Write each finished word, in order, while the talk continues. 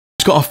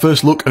Just got our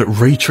first look at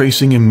ray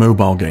tracing in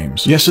mobile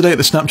games. Yesterday at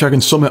the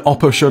Snapdragon Summit,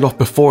 Oppo showed off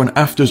before and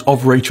afters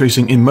of ray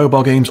tracing in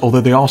mobile games,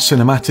 although they are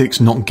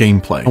cinematics, not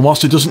gameplay. And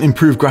whilst it doesn't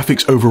improve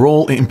graphics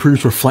overall, it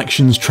improves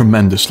reflections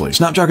tremendously.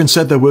 Snapdragon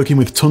said they're working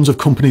with tons of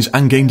companies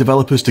and game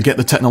developers to get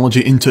the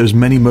technology into as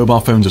many mobile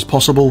phones as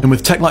possible, and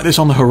with tech like this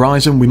on the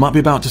horizon, we might be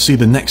about to see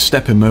the next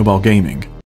step in mobile gaming.